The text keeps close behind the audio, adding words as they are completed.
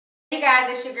Hey guys,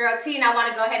 it's your girl T, and I want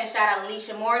to go ahead and shout out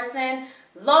Alicia Morrison.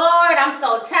 Lord, I'm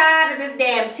so tired of this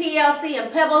damn TLC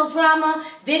and Pebbles drama.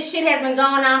 This shit has been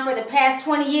going on for the past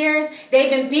 20 years. They've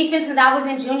been beefing since I was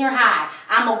in junior high.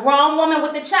 I'm a grown woman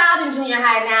with a child in junior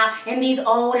high now, and these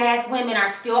old ass women are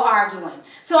still arguing.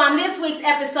 So on this week's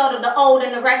episode of The Old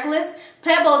and the Reckless,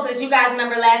 Pebbles, as you guys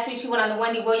remember last week, she went on the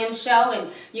Wendy Williams show, and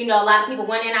you know, a lot of people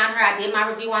went in on her. I did my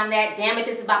review on that. Damn it,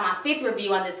 this is about my 5th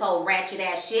review on this whole ratchet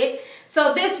ass shit.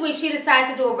 So this week she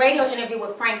decides to do a radio interview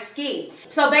with Frank Ski.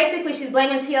 So basically she's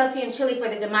blaming TLC and Chili for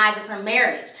the demise of her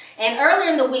marriage. And earlier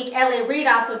in the week, Reid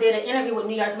also did an interview with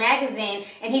New York Magazine,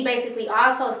 and he basically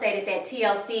also stated that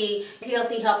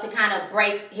TLC helped to kind of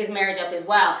break his marriage up as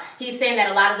well. He's saying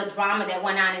that a lot of the drama that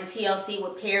went on in TLC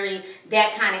with Perri,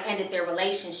 that kind of ended their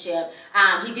relationship.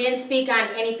 He didn't speak on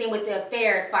anything with the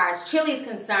affair as far as Chili's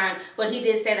concerned, but he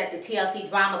did say that the TLC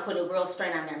drama put a real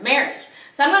strain on their marriage.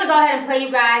 So I'm going to go ahead and play you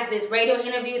guys this radio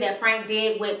interview that Frank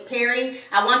did with Perri.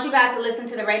 I want you guys to listen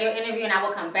to the radio interview, and I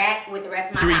will come back with the rest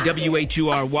of my commentary.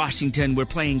 WHUR Washington, we're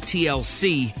playing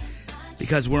TLC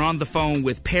because we're on the phone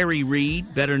with Perri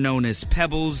Reid, better known as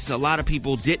Pebbles. A lot of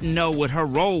people didn't know what her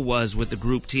role was with the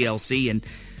group TLC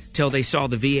until they saw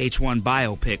the VH1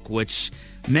 biopic, which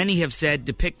many have said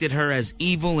depicted her as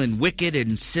evil and wicked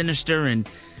and sinister and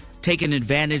taking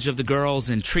advantage of the girls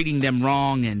and treating them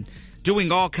wrong and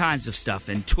doing all kinds of stuff.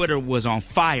 And Twitter was on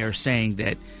fire saying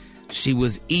that she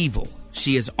was evil.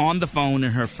 She is on the phone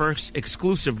in her first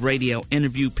exclusive radio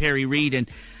interview, Perri Reid. And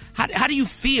how do you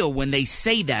feel when they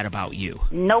say that about you?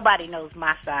 Nobody knows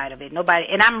my side of it. Nobody.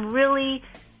 And I'm really,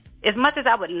 as much as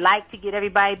I would like to get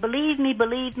everybody, believe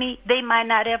me, they might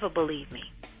not ever believe me.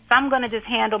 So I'm going to just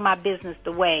handle my business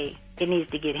the way it needs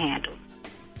to get handled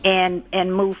and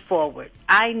move forward.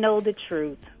 I know the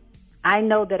truth. I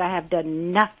know that I have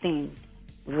done nothing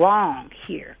wrong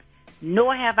here,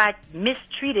 nor have I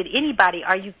mistreated anybody.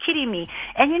 Are you kidding me?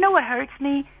 And you know what hurts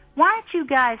me? Why aren't you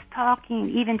guys talking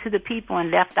even to the people in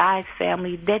Left Eye's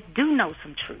family that do know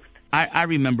some truth? I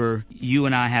remember you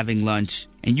and I having lunch,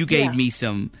 and you gave me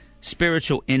some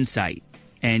spiritual insight,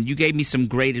 and you gave me some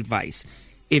great advice.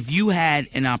 If you had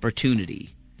an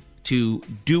opportunity to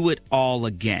do it all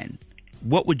again,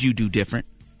 what would you do different?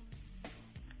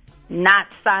 Not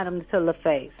sign them to the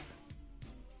face.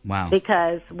 Wow.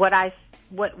 Because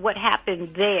what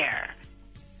happened there,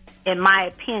 in my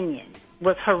opinion,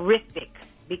 was horrific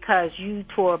because you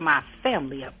tore my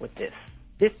family up with this.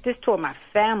 This tore my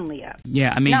family up.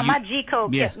 Yeah, I mean... Now, my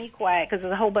G-code kept me quiet because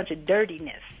there's a whole bunch of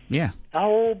dirtiness. Yeah. A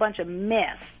whole bunch of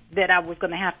mess that I was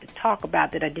going to have to talk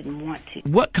about that I didn't want to.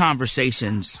 What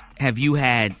conversations have you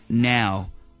had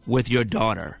now with your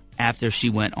daughter after she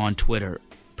went on Twitter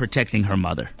protecting her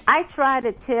mother? I try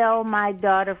to tell my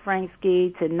daughter, Frank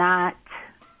Ski, to not,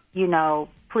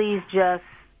 please just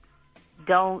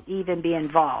don't even be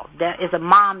involved. That, as a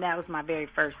mom, that was my very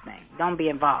first thing. Don't be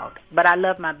involved. But I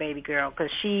love my baby girl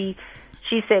because she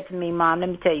said to me, Mom, let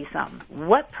me tell you something.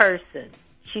 What person,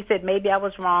 she said maybe I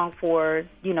was wrong for,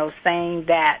 saying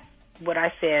that, what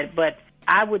I said, but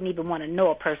I wouldn't even want to know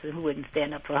a person who wouldn't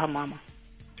stand up for her mama.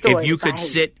 If you could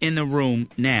sit in the room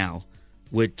now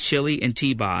with Chili and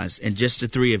T-Boz and just the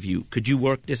three of you, could you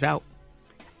work this out?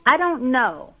 I don't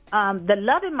know. The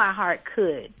love in my heart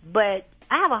could, but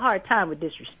I have a hard time with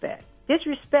disrespect.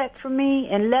 Disrespect for me,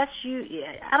 unless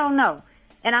I don't know.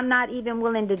 And I'm not even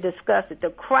willing to discuss it.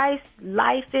 The Christ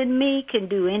life in me can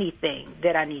do anything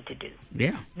that I need to do.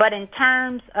 Yeah. But in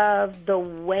terms of the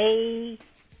way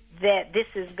that this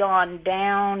has gone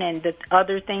down and the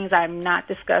other things I'm not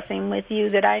discussing with you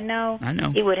that I know,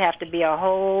 it would have to be a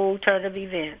whole turn of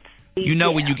events.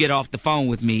 When you get off the phone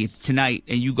with me tonight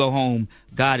and you go home,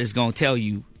 God is going to tell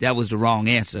you that was the wrong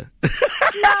answer.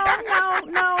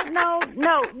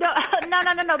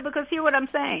 No, because hear what I'm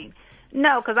saying.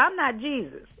 No, because I'm not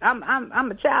Jesus.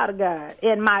 I'm a child of God.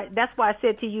 And that's why I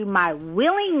said to you, my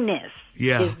willingness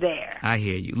is there. I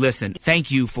hear you. Listen, thank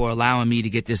you for allowing me to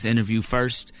get this interview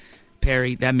first,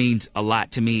 Perri. That means a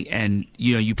lot to me. And,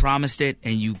 you promised it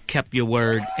and you kept your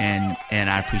word, and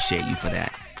I appreciate you for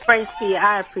that. Frankie,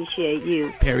 I appreciate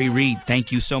you. Perri Reid,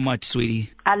 thank you so much,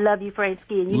 sweetie. I love you,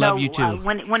 Frankie. And love you too.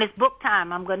 When it's book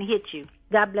time, I'm going to hit you.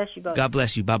 God bless you both. God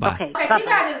bless you. Bye-bye. Okay, so you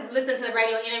guys just listened to the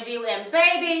radio interview, and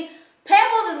baby,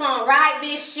 Pebbles is going to ride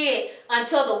this shit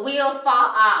until the wheels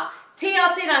fall off.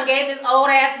 TLC done gave this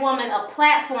old-ass woman a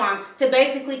platform to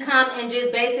basically come and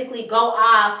just basically go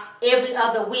off every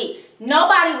other week.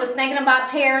 Nobody was thinking about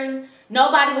Perri.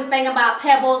 Nobody was thinking about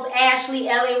Pebbles, Ashley,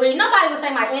 Reid. Nobody was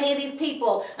thinking about any of these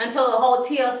people until the whole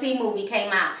TLC movie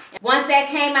came out. And once that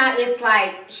came out, it's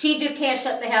like she just can't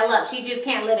shut the hell up. She just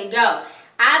can't let it go.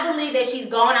 I believe that she's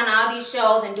going on all these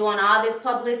shows and doing all this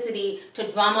publicity to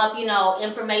drum up, you know,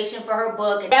 information for her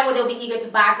book. And that way they'll be eager to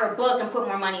buy her book and put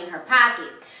more money in her pocket.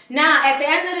 Now, at the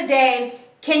end of the day,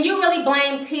 can you really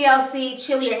blame TLC,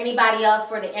 Chili, or anybody else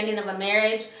for the ending of a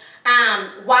marriage?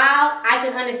 While I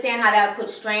can understand how that would put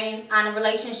strain on a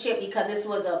relationship, because this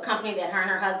was a company that her and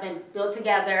her husband built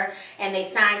together, and they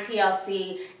signed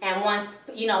TLC, and once,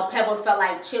 you know, Pebbles felt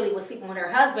like Chili was sleeping with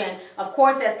her husband, of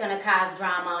course that's going to cause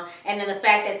drama. And then the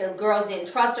fact that the girls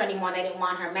didn't trust her anymore, they didn't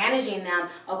want her managing them,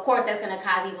 of course that's going to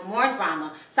cause even more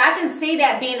drama. So I can see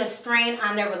that being a strain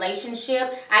on their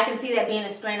relationship. I can see that being a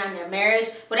strain on their marriage.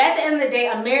 But at the end of the day,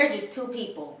 a marriage is two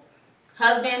people,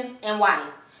 husband and wife.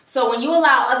 So when you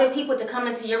allow other people to come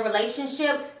into your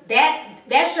relationship,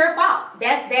 that's your fault.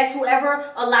 That's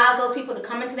whoever allows those people to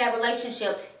come into that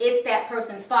relationship, it's that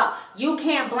person's fault. You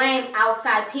can't blame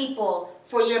outside people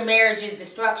for your marriage's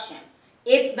destruction.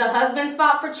 It's the husband's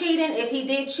fault for cheating, if he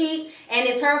did cheat, and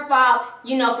it's her fault,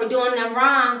 you know, for doing them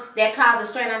wrong that caused a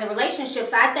strain on the relationship.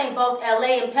 So I think both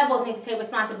LA and Pebbles need to take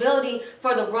responsibility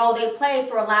for the role they played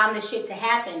for allowing this shit to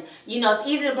happen. You know, it's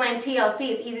easy to blame TLC,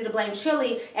 it's easy to blame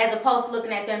Chili, as opposed to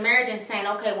looking at their marriage and saying,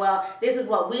 okay, well, this is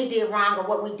what we did wrong or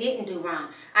what we didn't do wrong.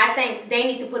 I think they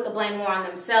need to put the blame more on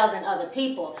themselves and other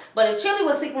people. But if Chili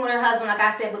was sleeping with her husband, like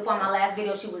I said before in my last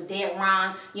video, she was dead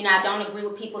wrong. You know, I don't agree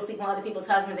with people sleeping with other people's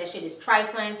husbands. That shit is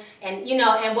trifling, and you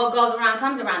know, and what goes around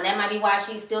comes around. That might be why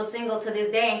she's still single to this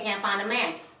day and can't find a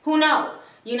man. Who knows?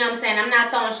 You know what I'm saying? I'm not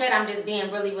throwing shit, I'm just being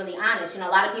really, really honest. You know,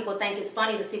 a lot of people think it's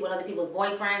funny to sleep with other people's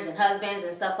boyfriends and husbands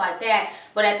and stuff like that,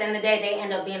 but at the end of the day, they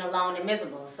end up being alone and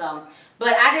miserable. So,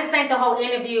 but I just think the whole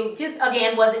interview just,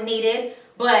 again, wasn't needed.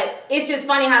 But it's just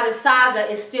funny how the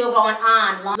saga is still going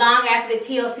on long after the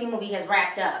TLC movie has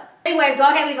wrapped up. Anyways, go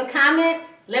ahead and leave a comment.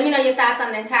 Let me know your thoughts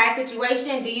on the entire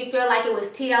situation. Do you feel like it was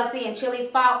TLC and Chili's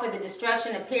fault for the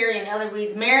destruction of Perri and Ella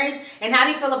Reid's marriage? And how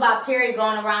do you feel about Perri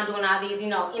going around doing all these, you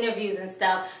know, interviews and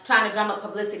stuff, trying to drum up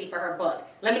publicity for her book?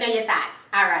 Let me know your thoughts.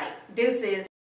 All right, deuces.